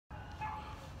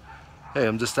Hey,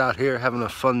 I'm just out here having a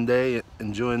fun day,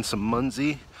 enjoying some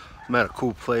Munzee. I'm at a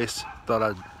cool place. Thought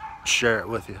I'd share it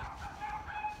with you.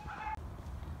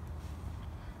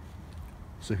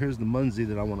 So here's the Munzee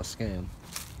that I want to scan.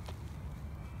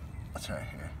 That's right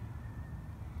here.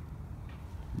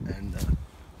 And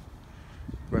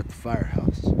we're at the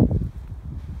Firehouse.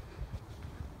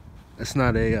 It's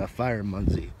not a fire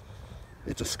Munzee.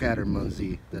 It's a scatter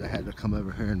Munzee that I had to come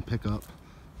over here and pick up.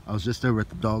 I was just over at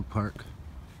the dog park.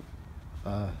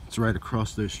 It's right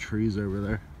across those trees over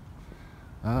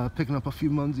there. Picking up a few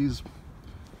Munzees,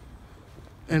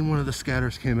 and one of the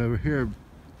scatters came over here.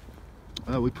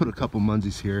 We put a couple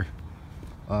Munzees here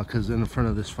because in front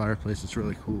of this fireplace it's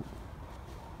really cool.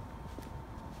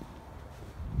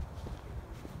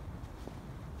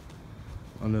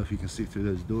 I don't know if you can see through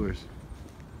those doors.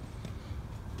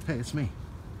 Hey, it's me.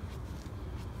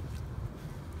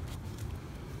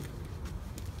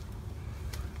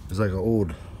 There's like an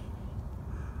old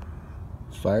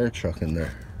fire truck in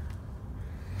there.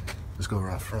 Let's go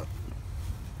around front.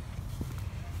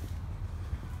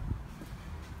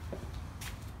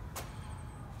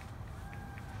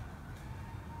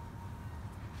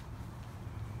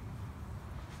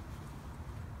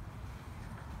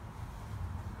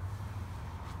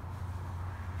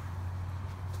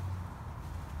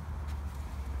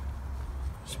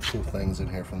 Some cool things in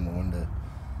here from the window.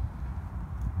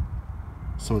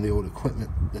 Some of the old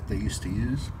equipment that they used to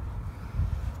use.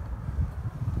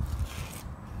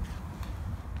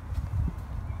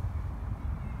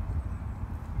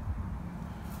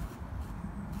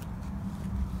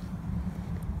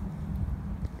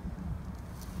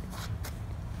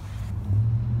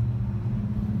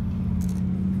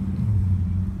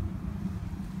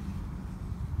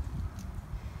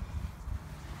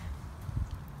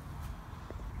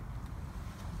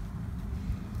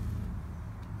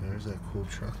 There's that cool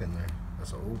truck in there.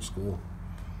 That's an old school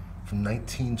from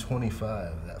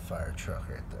 1925, that fire truck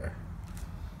right there.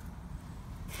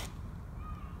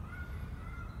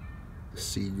 The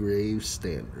Seagrave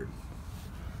Standard.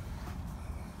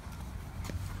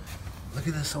 Look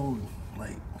at this old,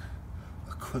 like,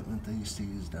 equipment they used to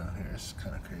use down here. It's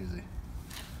kind of crazy.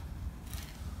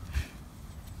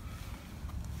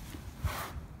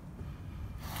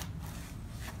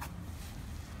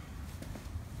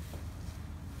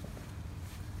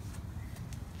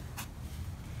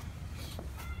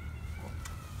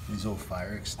 These old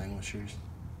fire extinguishers.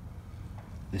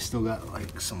 They still got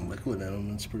like some liquid in them.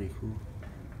 That's pretty cool.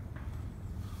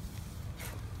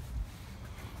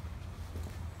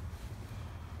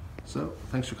 So,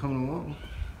 thanks for coming along.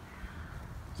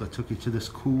 I took you to this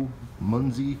cool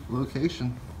Munzee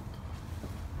location.